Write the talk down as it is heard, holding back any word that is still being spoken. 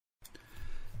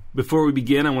Before we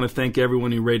begin, I want to thank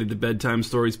everyone who rated the Bedtime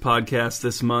Stories podcast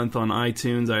this month on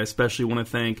iTunes. I especially want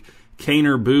to thank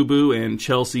Kaner Boo Boo and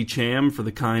Chelsea Cham for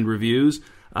the kind reviews.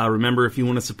 Remember, if you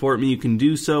want to support me, you can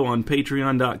do so on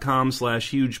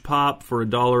patreon.com/hugepop. For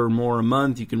 $1 or more a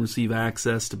month, you can receive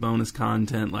access to bonus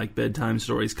content like Bedtime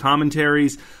Stories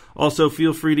commentaries. Also,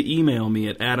 feel free to email me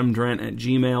at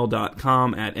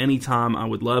adamdrent@gmail.com at any time. I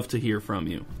would love to hear from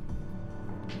you.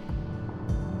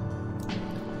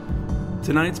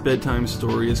 Tonight's bedtime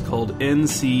story is called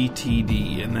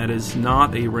NCtD, and that is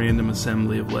not a random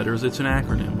assembly of letters. It's an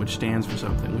acronym which stands for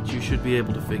something, which you should be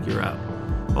able to figure out.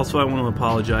 Also, I want to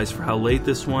apologize for how late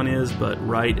this one is, but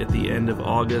right at the end of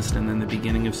August and then the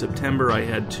beginning of September, I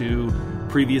had two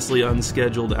previously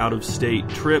unscheduled out-of-state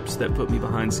trips that put me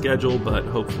behind schedule, but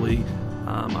hopefully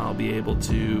I'll be able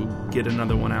to get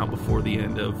another one out before the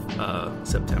end of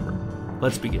September.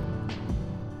 Let's begin.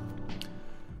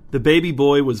 The baby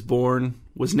boy was born,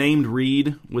 was named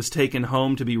Reed, was taken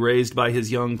home to be raised by his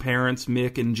young parents,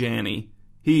 Mick and Janny.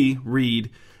 He, Reed,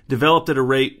 developed at a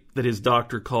rate that his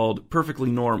doctor called perfectly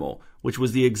normal, which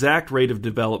was the exact rate of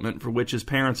development for which his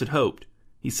parents had hoped.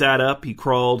 He sat up, he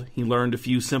crawled, he learned a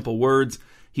few simple words,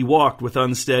 he walked with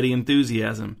unsteady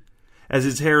enthusiasm. As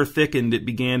his hair thickened, it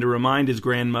began to remind his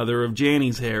grandmother of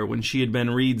Janny's hair when she had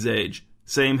been Reed's age.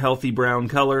 Same healthy brown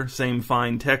color, same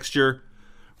fine texture.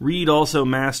 Reed also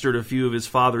mastered a few of his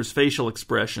father's facial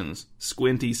expressions: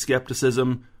 squinty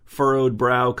skepticism, furrowed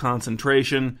brow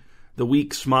concentration, the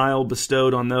weak smile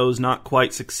bestowed on those not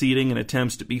quite succeeding in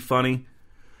attempts to be funny.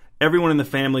 Everyone in the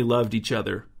family loved each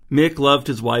other. Mick loved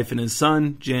his wife and his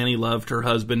son, Janny loved her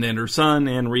husband and her son,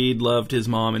 and Reed loved his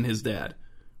mom and his dad.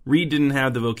 Reed didn't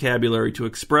have the vocabulary to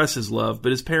express his love,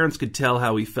 but his parents could tell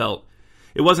how he felt.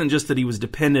 It wasn't just that he was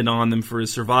dependent on them for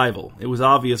his survival. It was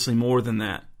obviously more than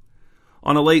that.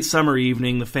 On a late summer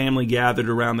evening, the family gathered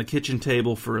around the kitchen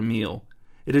table for a meal.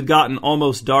 It had gotten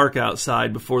almost dark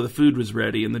outside before the food was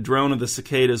ready, and the drone of the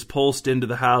cicadas pulsed into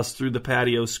the house through the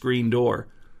patio screen door.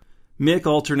 Mick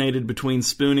alternated between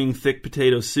spooning thick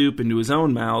potato soup into his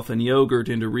own mouth and yogurt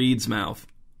into Reed's mouth.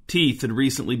 Teeth had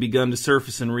recently begun to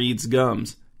surface in Reed's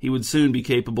gums. He would soon be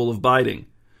capable of biting.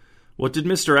 "What did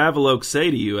Mr. Avaloke say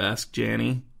to you?" asked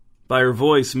Janny. By her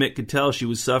voice, Mick could tell she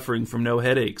was suffering from no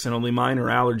headaches and only minor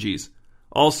allergies.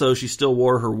 Also, she still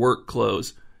wore her work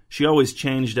clothes. She always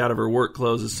changed out of her work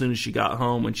clothes as soon as she got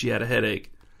home when she had a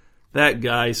headache. "That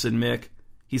guy," said Mick.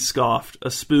 He scoffed, a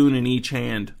spoon in each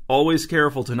hand, always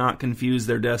careful to not confuse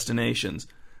their destinations.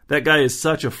 "That guy is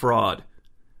such a fraud."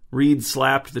 Reed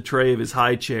slapped the tray of his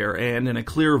high chair and, in a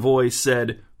clear voice,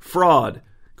 said, "Fraud,"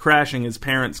 crashing his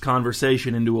parents'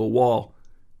 conversation into a wall.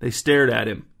 They stared at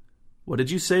him. "What did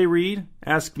you say, Reed?"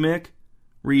 asked Mick.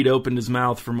 Reed opened his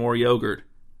mouth for more yogurt.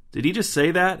 "Did he just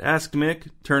say that?" asked Mick,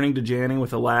 turning to Janny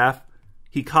with a laugh.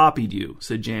 "He copied you,"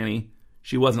 said Janny.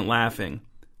 She wasn't laughing.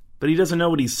 "But he doesn't know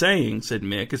what he's saying," said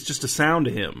Mick. "It's just a sound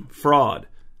to him. Fraud."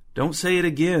 "Don't say it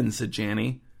again," said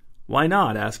Janny. "Why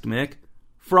not?" asked Mick.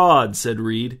 "Fraud," said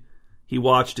Reed. He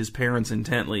watched his parents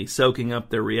intently, soaking up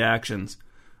their reactions.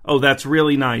 "Oh, that's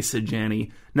really nice," said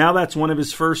Janny. "Now that's one of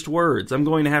his first words. I'm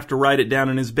going to have to write it down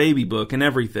in his baby book and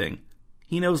everything."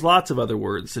 "He knows lots of other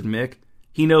words," said Mick.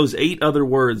 "He knows 8 other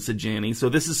words," said Janny, "so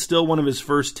this is still one of his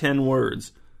first 10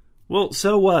 words. "Well,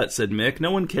 so what?" said Mick.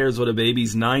 "No one cares what a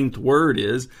baby's 9th word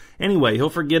is. Anyway, he'll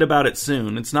forget about it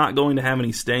soon. It's not going to have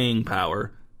any staying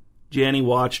power." Janny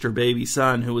watched her baby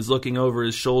son, who was looking over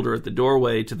his shoulder at the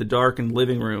doorway to the darkened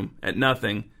living room, at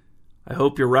nothing. "I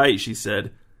hope you're right," she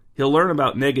said. "He'll learn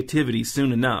about negativity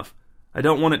soon enough. I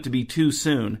don't want it to be too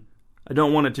soon. I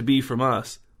don't want it to be from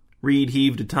us." Reed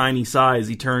heaved a tiny sigh as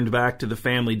he turned back to the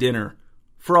family dinner.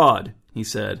 "Fraud," he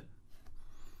said.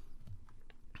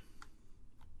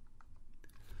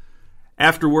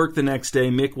 After work the next day,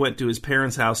 Mick went to his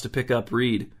parents' house to pick up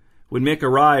Reed. When Mick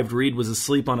arrived, Reed was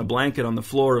asleep on a blanket on the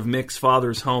floor of Mick's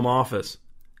father's home office.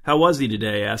 "How was he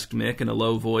today?" asked Mick in a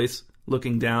low voice,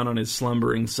 looking down on his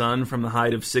slumbering son from the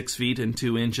height of 6 feet and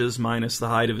 2 inches minus the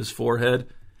height of his forehead.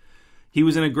 "He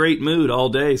was in a great mood all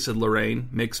day," said Lorraine,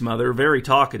 Mick's mother, "very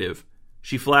talkative."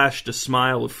 She flashed a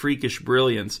smile of freakish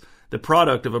brilliance, the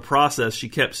product of a process she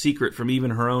kept secret from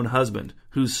even her own husband,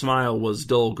 whose smile was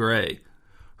dull gray.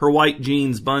 Her white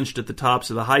jeans bunched at the tops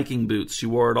of the hiking boots she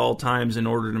wore at all times in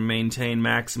order to maintain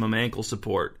maximum ankle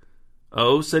support.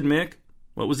 "Oh," said Mick.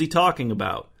 "What was he talking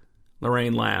about?"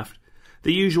 Lorraine laughed.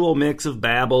 "The usual mix of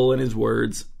babble and his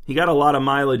words. He got a lot of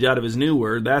mileage out of his new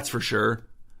word, that's for sure."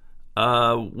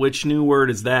 Which new word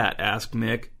is that?" asked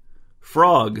Mick.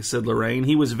 "Frog," said Lorraine.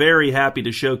 "He was very happy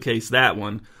to showcase that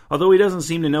one, although he doesn't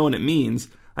seem to know what it means.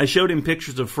 I showed him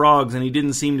pictures of frogs and he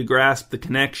didn't seem to grasp the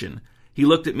connection. He He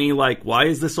looked at me like, why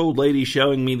is this old lady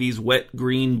showing me these wet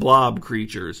green blob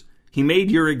creatures? He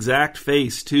made your exact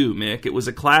face, too, Mick. It was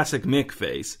a classic Mick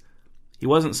face. He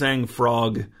wasn't saying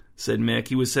frog, said Mick.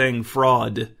 He was saying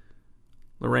fraud.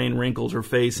 Lorraine wrinkled her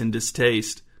face in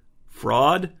distaste.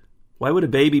 Fraud? Why would a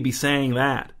baby be saying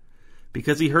that?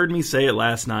 Because he heard me say it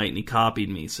last night and he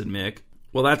copied me, said Mick.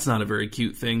 Well, that's not a very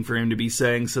cute thing for him to be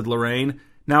saying, said Lorraine.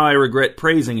 Now I regret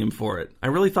praising him for it. I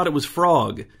really thought it was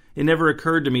frog. It never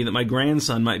occurred to me that my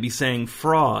grandson might be saying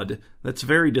fraud. That's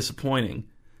very disappointing.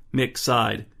 Mick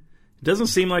sighed. It doesn't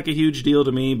seem like a huge deal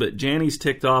to me, but Janny's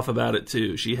ticked off about it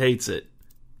too. She hates it.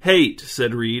 Hate,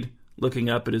 said Reed, looking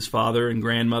up at his father and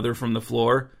grandmother from the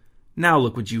floor. Now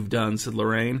look what you've done, said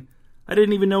Lorraine. I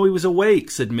didn't even know he was awake,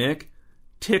 said Mick.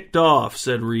 Ticked off,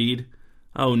 said Reed.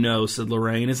 Oh no, said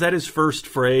Lorraine. Is that his first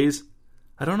phrase?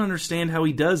 I don't understand how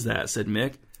he does that, said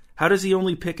Mick. How does he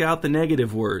only pick out the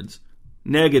negative words?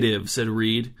 Negative, said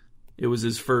Reed. It was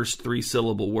his first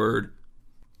 3-syllable word.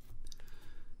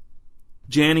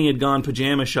 Janny had gone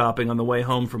pajama shopping on the way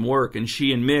home from work, and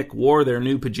she and Mick wore their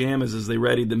new pajamas as they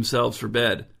readied themselves for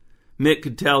bed. Mick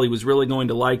could tell he was really going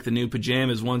to like the new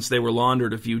pajamas once they were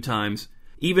laundered a few times.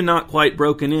 Even not quite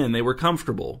broken in, they were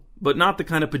comfortable, but not the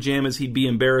kind of pajamas he'd be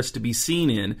embarrassed to be seen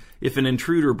in. If an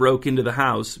intruder broke into the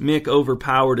house, Mick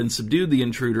overpowered and subdued the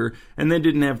intruder, and then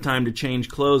didn't have time to change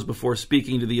clothes before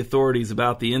speaking to the authorities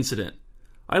about the incident.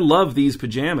 I love these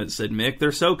pajamas, said Mick.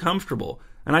 They're so comfortable,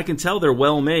 and I can tell they're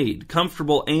well made,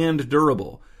 comfortable and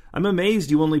durable. I'm amazed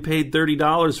you only paid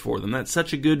 $30 for them. That's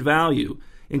such a good value.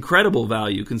 Incredible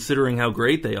value, considering how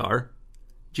great they are.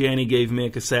 Janny gave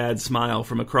Mick a sad smile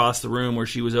from across the room where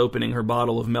she was opening her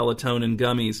bottle of melatonin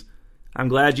gummies. I'm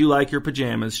glad you like your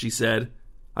pajamas, she said.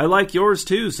 I like yours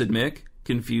too, said Mick,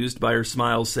 confused by her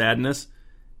smile's sadness.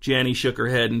 Janny shook her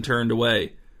head and turned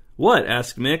away. What?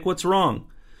 Asked Mick. What's wrong?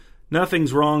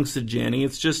 Nothing's wrong, said Janny.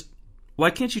 It's just, why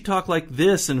can't you talk like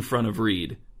this in front of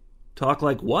Reed? Talk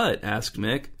like what? Asked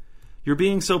Mick. You're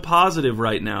being so positive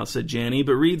right now, said Janny,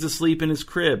 but Reed's asleep in his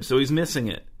crib, so he's missing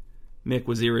it. Mick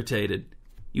was irritated.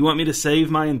 You want me to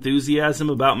save my enthusiasm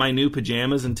about my new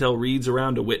pajamas until Reed's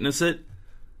around to witness it?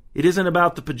 It isn't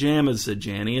about the pajamas, said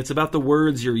Janny. It's about the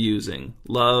words you're using.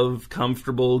 Love,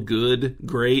 comfortable, good,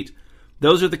 great.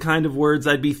 Those are the kind of words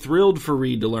I'd be thrilled for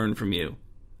Reed to learn from you.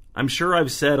 I'm sure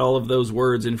I've said all of those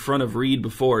words in front of Reed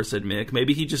before, said Mick.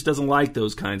 Maybe he just doesn't like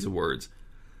those kinds of words.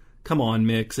 Come on,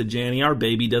 Mick, said Janny. Our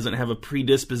baby doesn't have a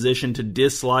predisposition to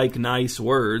dislike nice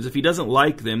words. If he doesn't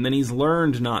like them, then he's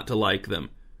learned not to like them.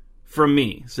 From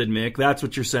me, said Mick. That's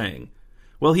what you're saying.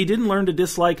 Well, he didn't learn to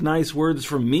dislike nice words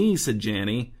from me, said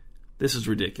Janny. This is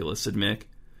ridiculous, said Mick.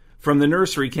 From the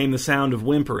nursery came the sound of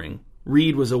whimpering.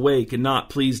 Reed was awake and not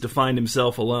pleased to find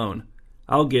himself alone.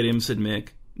 I'll get him, said Mick.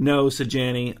 No, said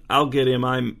Janny. I'll get him.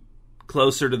 I'm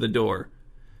closer to the door.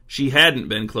 She hadn't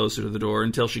been closer to the door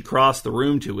until she crossed the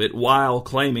room to it while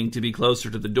claiming to be closer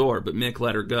to the door, but Mick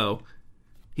let her go.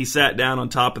 He sat down on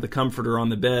top of the comforter on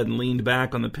the bed and leaned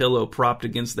back on the pillow propped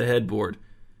against the headboard.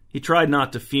 He tried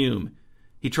not to fume.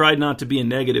 He tried not to be a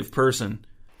negative person.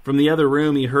 From the other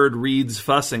room he heard Reed's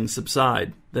fussing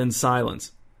subside, then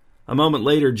silence. A moment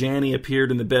later Janny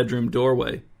appeared in the bedroom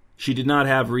doorway. She did not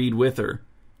have Reed with her.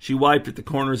 She wiped at the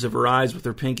corners of her eyes with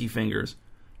her pinky fingers.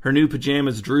 Her new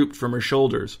pajamas drooped from her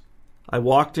shoulders. I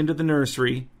walked into the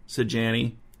nursery, said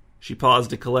Janny. She paused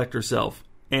to collect herself.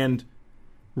 And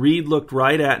Reed looked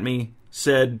right at me,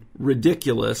 said,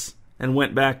 ridiculous, and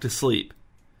went back to sleep.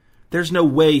 There's no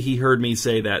way he heard me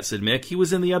say that, said Mick. He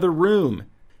was in the other room.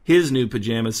 His new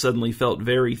pajamas suddenly felt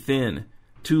very thin,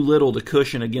 too little to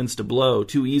cushion against a blow,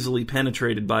 too easily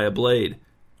penetrated by a blade.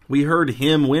 We heard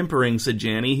him whimpering, said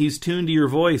Janny. He's tuned to your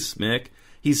voice, Mick.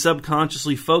 He's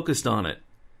subconsciously focused on it.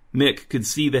 Mick could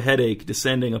see the headache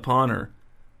descending upon her.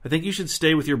 I think you should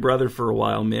stay with your brother for a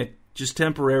while, Mick, just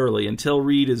temporarily, until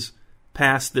Reed is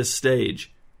past this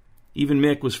stage. Even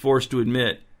Mick was forced to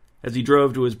admit, as he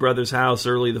drove to his brother's house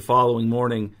early the following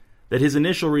morning, that his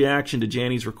initial reaction to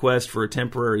Janny's request for a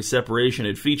temporary separation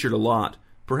had featured a lot,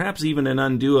 perhaps even an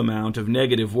undue amount, of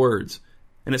negative words,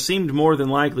 and it seemed more than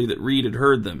likely that Reed had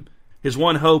heard them. His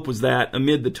one hope was that,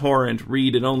 amid the torrent,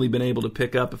 Reed had only been able to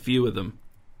pick up a few of them.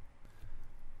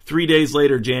 3 days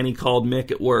later, Janny called Mick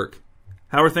at work.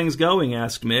 How are things going?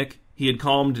 Asked Mick. He had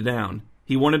calmed down.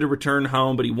 He wanted to return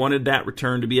home, but he wanted that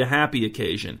return to be a happy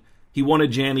occasion. He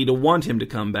wanted Janny to want him to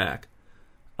come back.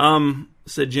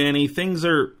 Said Janny, things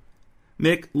are...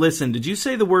 Mick, listen, did you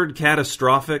say the word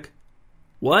catastrophic?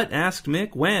 What? Asked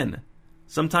Mick. When?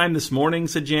 Sometime this morning,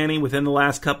 said Janny, within the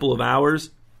last couple of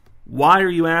hours. Why are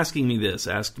you asking me this?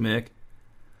 Asked Mick.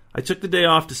 I took the day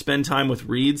off to spend time with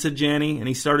Reed, said Janny, and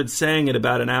he started saying it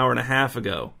about an hour and a half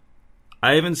ago.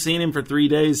 I haven't seen him for 3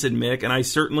 days, said Mick, and I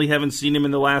certainly haven't seen him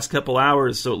in the last couple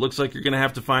hours, so it looks like you're going to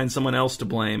have to find someone else to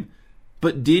blame.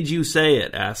 But did you say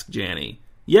it? Asked Janny.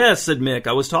 Yes, said Mick.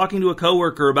 I was talking to a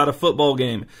coworker about a football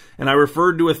game, and I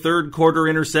referred to a third-quarter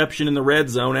interception in the red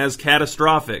zone as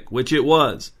catastrophic, which it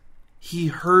was. He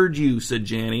heard you, said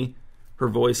Janny, her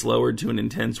voice lowered to an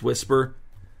intense whisper.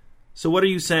 So what are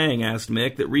you saying, asked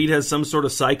Mick, that Reed has some sort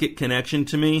of psychic connection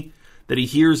to me? That he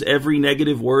hears every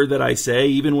negative word that I say,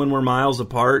 even when we're miles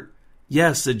apart?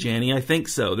 Yes, said Janny, I think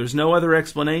so. There's no other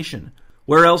explanation.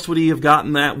 Where else would he have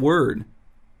gotten that word?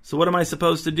 So what am I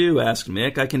supposed to do, asked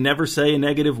Mick. I can never say a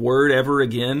negative word ever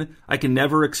again. I can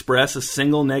never express a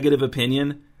single negative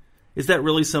opinion. Is that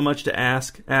really so much to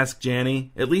ask? Asked Janny.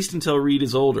 At least until Reed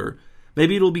is older.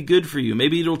 Maybe it'll be good for you.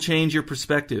 Maybe it'll change your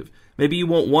perspective. Maybe you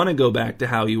won't want to go back to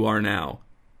how you are now.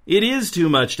 It is too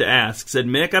much to ask, said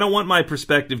Mick. I don't want my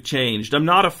perspective changed. I'm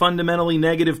not a fundamentally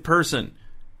negative person.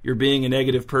 You're being a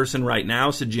negative person right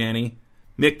now, said Janny.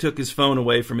 Mick took his phone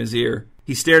away from his ear.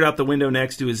 He stared out the window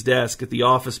next to his desk at the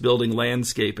office building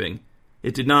landscaping.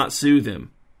 It did not soothe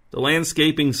him. The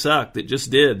landscaping sucked. It just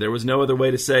did. There was no other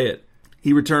way to say it.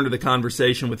 He returned to the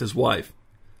conversation with his wife.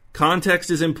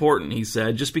 Context is important, he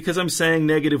said. Just because I'm saying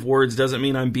negative words doesn't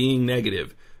mean I'm being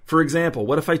negative. For example,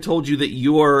 what if I told you that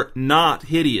you're not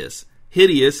hideous?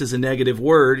 Hideous is a negative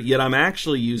word, yet I'm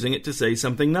actually using it to say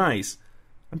something nice.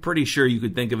 I'm pretty sure you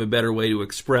could think of a better way to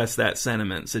express that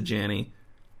sentiment, said Janny.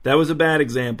 That was a bad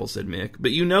example, said Mick,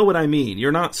 but you know what I mean.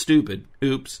 You're not stupid.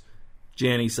 Oops.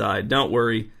 Janny sighed. Don't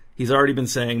worry. He's already been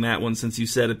saying that one since you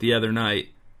said it the other night.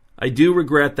 I do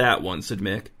regret that one, said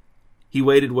Mick. He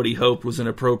waited what he hoped was an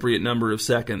appropriate number of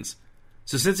seconds.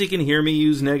 So since he can hear me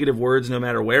use negative words no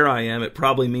matter where I am, it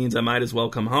probably means I might as well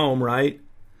come home, right?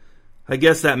 I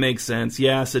guess that makes sense.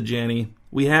 Yeah, said Janny.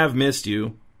 We have missed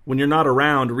you. When you're not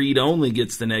around, Reed only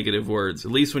gets the negative words.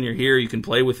 At least when you're here, you can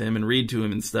play with him and read to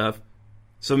him and stuff.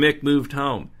 So Mick moved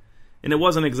home. And it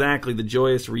wasn't exactly the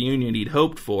joyous reunion he'd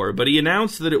hoped for, but he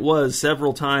announced that it was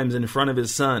several times in front of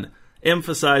his son,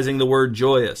 emphasizing the word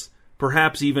joyous,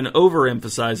 perhaps even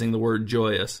overemphasizing the word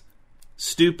joyous.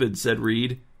 Stupid, said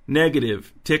Reed.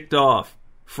 Negative, ticked off,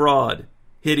 fraud,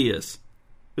 hideous.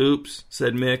 Oops,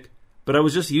 said Mick. But I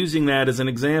was just using that as an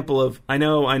example of, I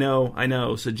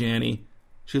know, said Janny.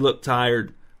 She looked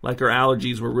tired, like her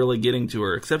allergies were really getting to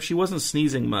her, except she wasn't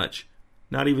sneezing much,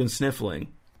 not even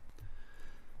sniffling.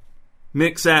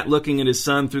 Mick sat looking at his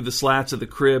son through the slats of the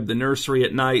crib, the nursery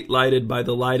at night lighted by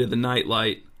the light of the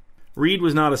nightlight. Reed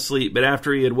was not asleep, but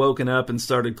after he had woken up and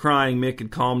started crying, Mick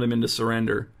had calmed him into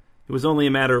surrender. It was only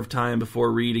a matter of time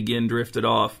before Reed again drifted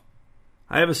off.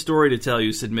 I have a story to tell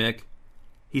you, said Mick.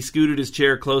 He scooted his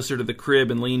chair closer to the crib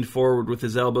and leaned forward with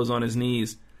his elbows on his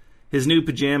knees. His new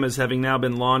pajamas, having now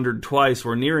been laundered twice,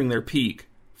 were nearing their peak.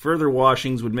 Further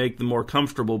washings would make them more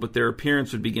comfortable, but their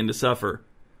appearance would begin to suffer.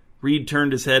 Reed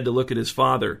turned his head to look at his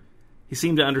father. He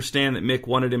seemed to understand that Mick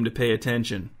wanted him to pay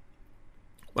attention.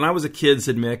 When I was a kid,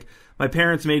 said Mick, my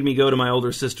parents made me go to my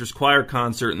older sister's choir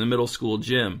concert in the middle school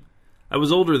gym. I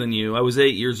was older than you. I was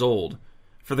 8 years old.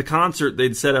 For the concert,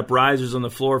 they'd set up risers on the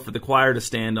floor for the choir to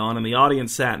stand on, and the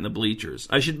audience sat in the bleachers.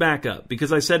 I should back up,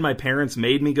 because I said my parents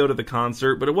made me go to the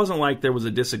concert, but it wasn't like there was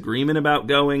a disagreement about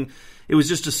going. It was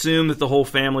just assumed that the whole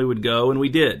family would go, and we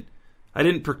did. I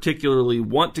didn't particularly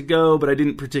want to go, but I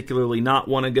didn't particularly not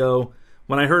want to go.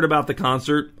 When I heard about the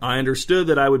concert, I understood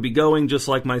that I would be going just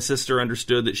like my sister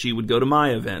understood that she would go to my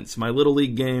events, my Little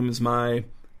League games,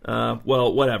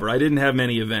 whatever. I didn't have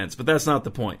many events, but that's not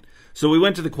the point. So we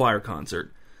went to the choir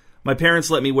concert. My parents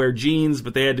let me wear jeans,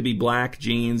 but they had to be black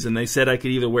jeans, and they said I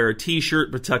could either wear a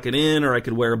t-shirt but tuck it in, or I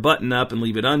could wear a button-up and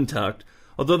leave it untucked.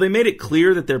 Although they made it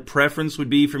clear that their preference would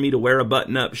be for me to wear a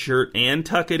button-up shirt and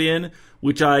tuck it in,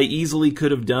 which I easily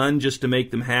could have done just to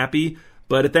make them happy.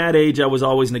 But at that age, I was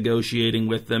always negotiating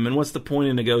with them, and what's the point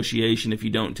of negotiation if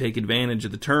you don't take advantage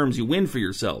of the terms you win for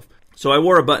yourself? So I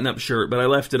wore a button-up shirt, but I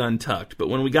left it untucked. But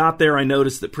when we got there, I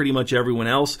noticed that pretty much everyone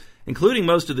else, including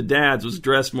most of the dads, was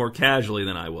dressed more casually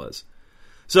than I was.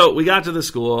 So we got to the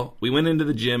school, we went into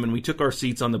the gym, and we took our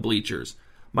seats on the bleachers.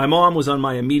 My mom was on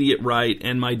my immediate right,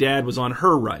 and my dad was on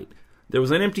her right. There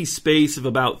was an empty space of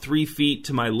about 3 feet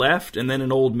to my left, and then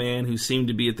an old man who seemed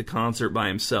to be at the concert by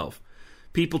himself.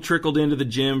 People trickled into the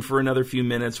gym for another few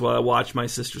minutes while I watched my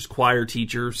sister's choir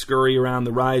teacher scurry around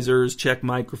the risers, check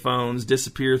microphones,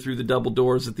 disappear through the double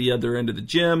doors at the other end of the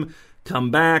gym,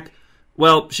 come back.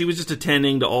 Well, she was just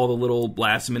attending to all the little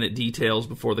last-minute details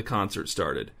before the concert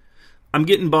started. I'm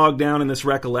getting bogged down in this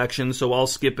recollection, so I'll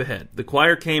skip ahead. The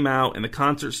choir came out, and the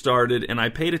concert started, and I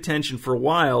paid attention for a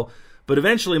while, but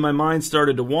eventually my mind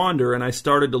started to wander, and I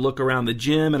started to look around the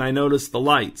gym, and I noticed the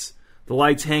lights. the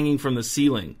lights hanging from the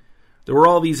ceiling. There were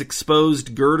all these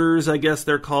exposed girders, I guess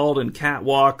they're called, and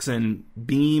catwalks and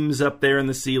beams up there in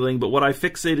the ceiling, but what I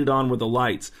fixated on were the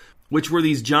lights, which were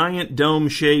these giant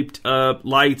dome-shaped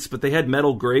lights, but they had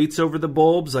metal grates over the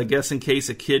bulbs, I guess in case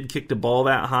a kid kicked a ball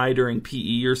that high during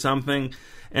PE or something,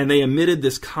 and they emitted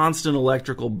this constant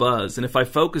electrical buzz, and if I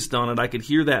focused on it, I could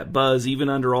hear that buzz even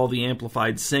under all the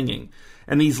amplified singing.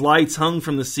 And these lights hung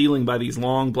from the ceiling by these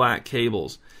long black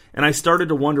cables. And I started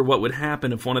to wonder what would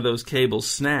happen if one of those cables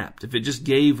snapped, if it just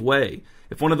gave way,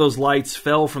 if one of those lights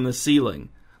fell from the ceiling.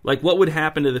 Like, what would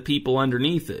happen to the people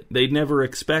underneath it? They'd never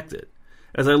expect it.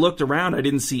 As I looked around, I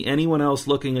didn't see anyone else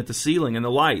looking at the ceiling and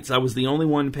the lights. I was the only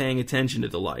one paying attention to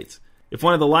the lights. If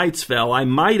one of the lights fell, I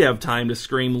might have time to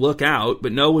scream, "Look out,"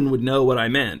 but no one would know what I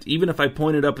meant. Even if I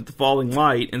pointed up at the falling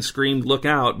light and screamed, "Look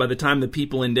out," by the time the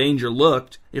people in danger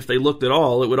looked, if they looked at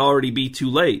all, it would already be too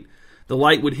late. The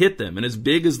light would hit them, and as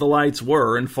big as the lights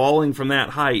were, and falling from that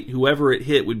height, whoever it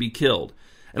hit would be killed.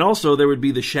 And also there would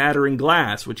be the shattering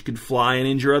glass, which could fly and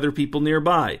injure other people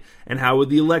nearby. And how would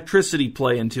the electricity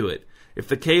play into it? If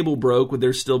the cable broke, would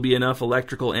there still be enough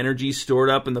electrical energy stored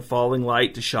up in the falling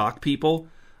light to shock people?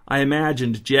 I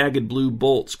imagined jagged blue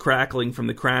bolts crackling from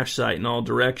the crash site in all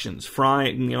directions,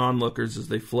 frying the onlookers as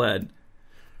they fled.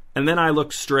 And then I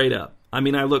looked straight up. I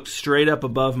looked straight up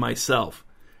above myself.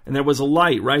 And there was a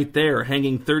light right there,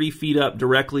 hanging 30 feet up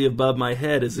directly above my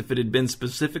head, as if it had been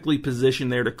specifically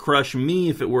positioned there to crush me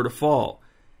if it were to fall.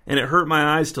 And it hurt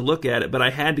my eyes to look at it, but I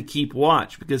had to keep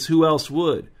watch, because who else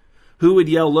would? Who would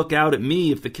yell, "Look out" at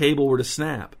me if the cable were to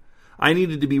snap? I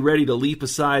needed to be ready to leap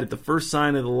aside at the first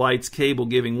sign of the light's cable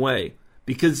giving way.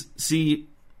 Because, see,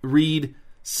 Reed,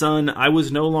 son, I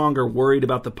was no longer worried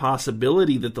about the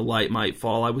possibility that the light might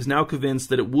fall. I was now convinced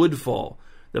that it would fall.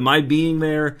 That my being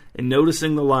there and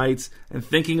noticing the lights and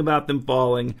thinking about them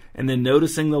falling and then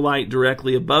noticing the light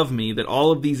directly above me, that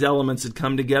all of these elements had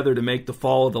come together to make the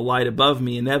fall of the light above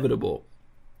me inevitable.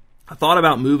 I thought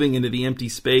about moving into the empty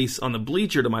space on the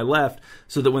bleacher to my left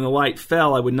so that when the light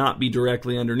fell, I would not be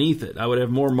directly underneath it. I would have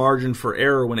more margin for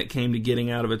error when it came to getting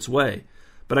out of its way.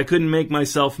 But I couldn't make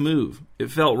myself move.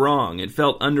 It felt wrong. It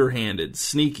felt underhanded,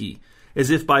 sneaky. As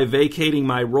if by vacating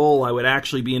my role I would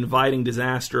actually be inviting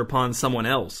disaster upon someone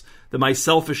else, that my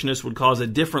selfishness would cause a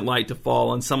different light to fall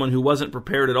on someone who wasn't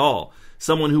prepared at all,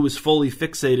 someone who was fully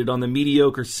fixated on the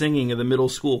mediocre singing of the middle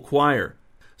school choir.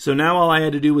 So now all I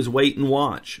had to do was wait and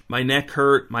watch. My neck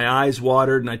hurt, my eyes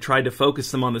watered, and I tried to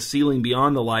focus them on the ceiling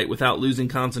beyond the light without losing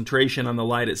concentration on the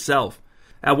light itself.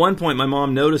 At one point, my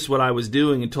mom noticed what I was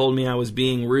doing and told me I was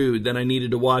being rude, that I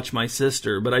needed to watch my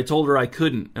sister, but I told her I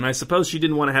couldn't, and I suppose she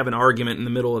didn't want to have an argument in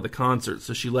the middle of the concert,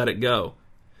 so she let it go.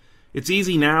 It's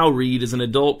easy now, Reed, as an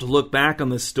adult, to look back on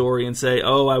this story and say,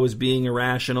 oh, I was being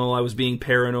irrational, I was being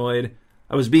paranoid,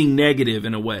 I was being negative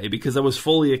in a way, because I was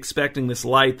fully expecting this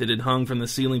light that had hung from the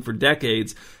ceiling for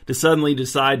decades to suddenly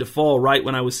decide to fall right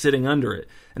when I was sitting under it,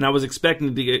 and I was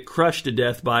expecting to get crushed to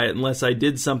death by it unless I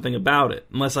did something about it,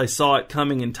 unless I saw it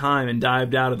coming in time and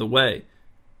dived out of the way.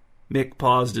 Mick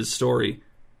paused his story.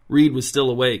 Reed was still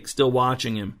awake, still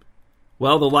watching him.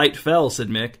 Well, the light fell, said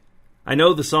Mick. I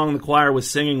know the song the choir was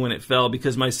singing when it fell,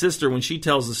 because my sister, when she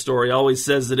tells the story, always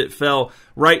says that it fell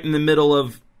right in the middle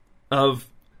of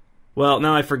well,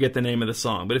 now I forget the name of the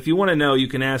song, but if you want to know, you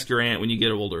can ask your aunt when you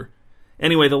get older.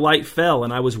 Anyway, the light fell,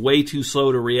 and I was way too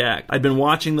slow to react. I'd been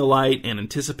watching the light and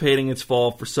anticipating its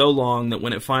fall for so long that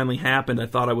when it finally happened, I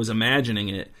thought I was imagining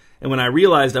it. And when I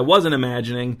realized I wasn't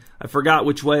imagining, I forgot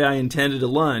which way I intended to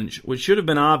lunge, which should have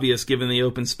been obvious given the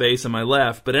open space on my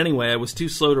left, but anyway, I was too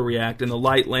slow to react, and the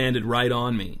light landed right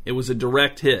on me. It was a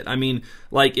direct hit.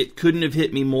 It couldn't have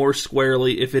hit me more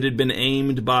squarely if it had been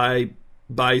aimed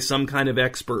by some kind of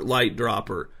expert light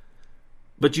dropper.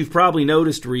 But you've probably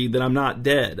noticed, Reed, that I'm not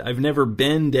dead. I've never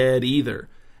been dead either.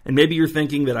 And maybe you're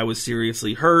thinking that I was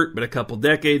seriously hurt, but a couple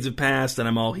decades have passed and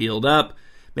I'm all healed up.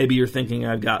 Maybe you're thinking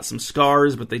I've got some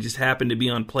scars, but they just happen to be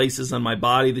on places on my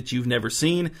body that you've never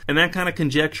seen. And that kind of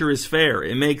conjecture is fair.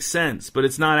 It makes sense, but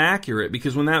it's not accurate,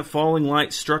 because when that falling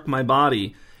light struck my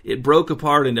body, it broke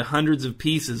apart into hundreds of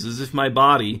pieces as if my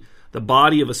body, the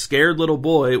body of a scared little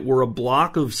boy, were a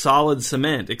block of solid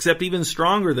cement, except even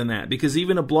stronger than that, because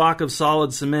even a block of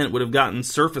solid cement would have gotten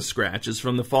surface scratches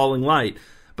from the falling light.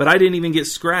 But I didn't even get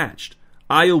scratched.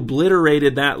 I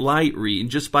obliterated that light, Reed,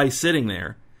 just by sitting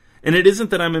there. And it isn't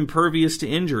that I'm impervious to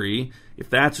injury, if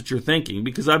that's what you're thinking,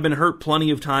 because I've been hurt plenty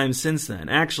of times since then.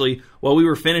 Actually, while we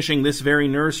were finishing this very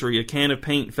nursery, a can of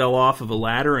paint fell off of a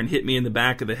ladder and hit me in the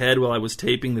back of the head while I was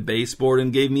taping the baseboard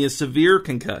and gave me a severe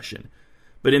concussion.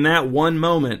 But in that one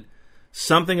moment,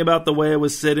 something about the way I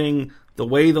was sitting, the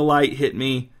way the light hit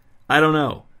me, I don't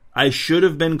know. I should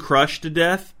have been crushed to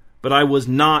death, but I was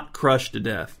not crushed to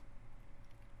death.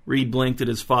 Reed blinked at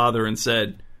his father and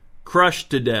said, crushed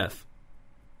to death.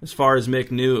 As far as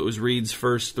Mick knew, it was Reed's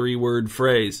first three-word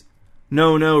phrase.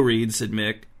 No, Reed, said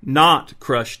Mick. Not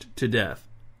crushed to death.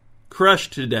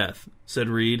 Crushed to death, said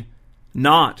Reed.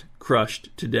 Not crushed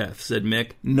to death, said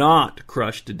Mick. Not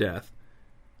crushed to death.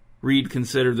 Reed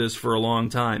considered this for a long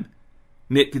time.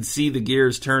 Mick could see the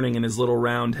gears turning in his little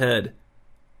round head.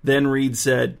 Then Reed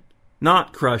said,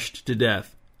 not crushed to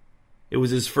death. It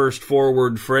was his first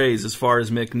four-word phrase as far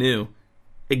as Mick knew.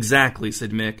 Exactly,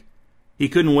 said Mick. He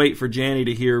couldn't wait for Janny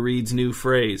to hear Reed's new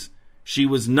phrase. She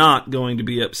was not going to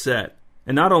be upset.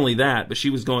 And not only that, but she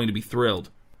was going to be thrilled.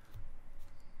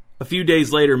 A few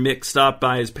days later, Mick stopped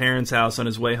by his parents' house on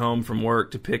his way home from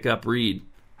work to pick up Reed.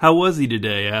 How was he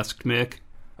today? Asked Mick.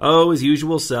 Oh, his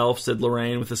usual self, said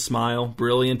Lorraine with a smile,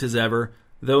 brilliant as ever,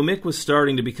 though Mick was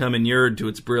starting to become inured to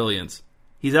its brilliance.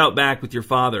 He's out back with your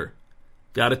father.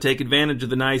 Gotta take advantage of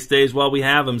the nice days while we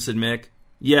have 'em, said Mick.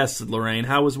 Yes, said Lorraine.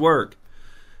 How was work?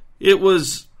 It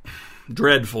was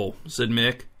dreadful, said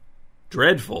Mick.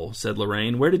 Dreadful, said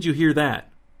Lorraine. Where did you hear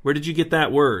that? Where did you get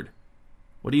that word?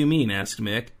 What do you mean? Asked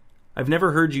Mick. I've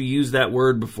never heard you use that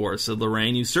word before, said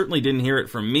Lorraine. You certainly didn't hear it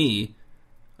from me.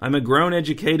 I'm a grown,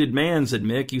 educated man, said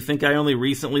Mick. You think I only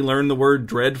recently learned the word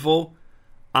dreadful?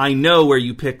 I know where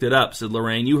you picked it up, said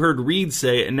Lorraine. You heard Reed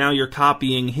say it, and now you're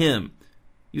copying him.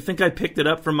 You think I picked it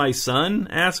up from my son?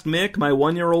 Asked Mick, my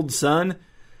 1-year-old son.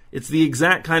 It's the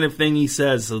exact kind of thing he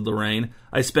says, said Lorraine.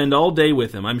 I spend all day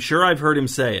with him. I'm sure I've heard him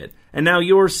say it. And now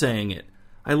you're saying it.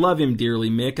 I love him dearly,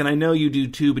 Mick, and I know you do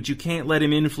too, but you can't let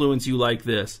him influence you like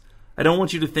this. I don't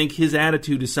want you to think his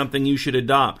attitude is something you should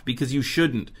adopt, because you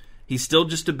shouldn't. He's still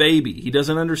just a baby. He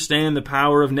doesn't understand the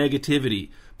power of negativity.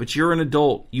 But you're an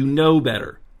adult. You know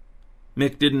better.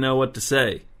 Mick didn't know what to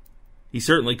say. He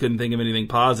certainly couldn't think of anything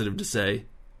positive to say.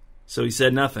 So he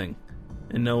said nothing,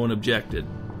 and no one objected.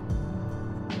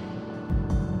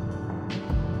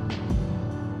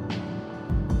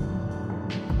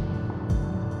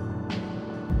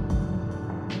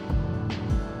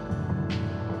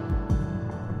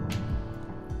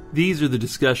 These are the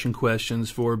discussion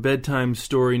questions for bedtime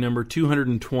story number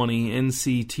 220,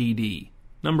 NCtD.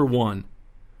 Number 1.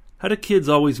 How do kids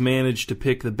always manage to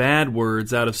pick the bad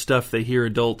words out of stuff they hear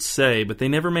adults say, but they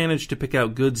never manage to pick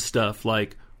out good stuff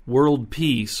like world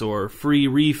peace or free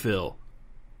refill?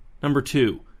 Number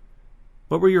 2.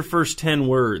 What were your first 10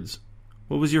 words?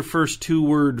 What was your first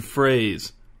 2-word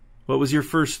phrase? What was your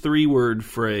first 3-word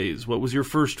phrase? What was your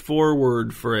first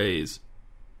 4-word phrase?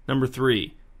 Number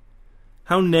 3.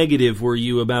 How negative were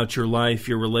you about your life,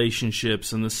 your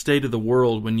relationships, and the state of the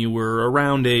world when you were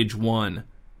around age 1?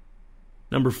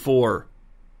 Number 4.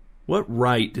 What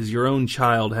right does your own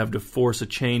child have to force a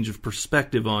change of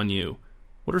perspective on you?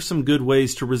 What are some good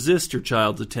ways to resist your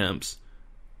child's attempts?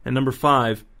 And number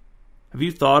 5. Have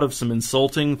you thought of some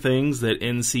insulting things that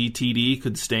NCtD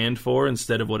could stand for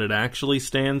instead of what it actually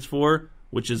stands for,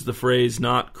 which is the phrase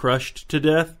not crushed to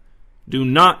death? Do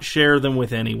not share them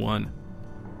with anyone.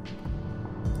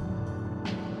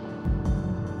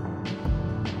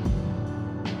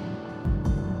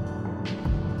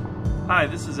 Hi,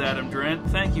 this is Adam Drent.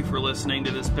 Thank you for listening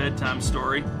to this bedtime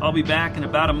story. I'll be back in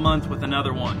about a month with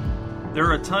another one. There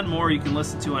are a ton more you can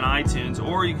listen to on iTunes,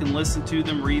 or you can listen to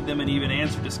them, read them, and even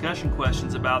answer discussion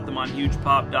questions about them on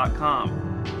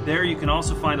hugepop.com. There you can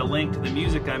also find a link to the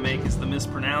music I make as the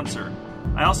Mispronouncer.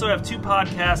 I also have 2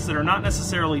 podcasts that are not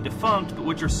necessarily defunct, but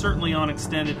which are certainly on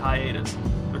extended hiatus.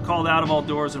 They're called Out of All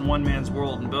Doors and One Man's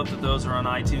World, and both of those are on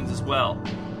iTunes as well.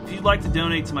 If you'd like to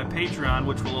donate to my Patreon,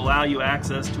 which will allow you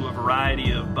access to a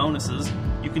variety of bonuses,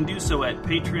 you can do so at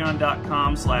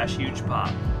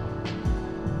patreon.com/hugepop.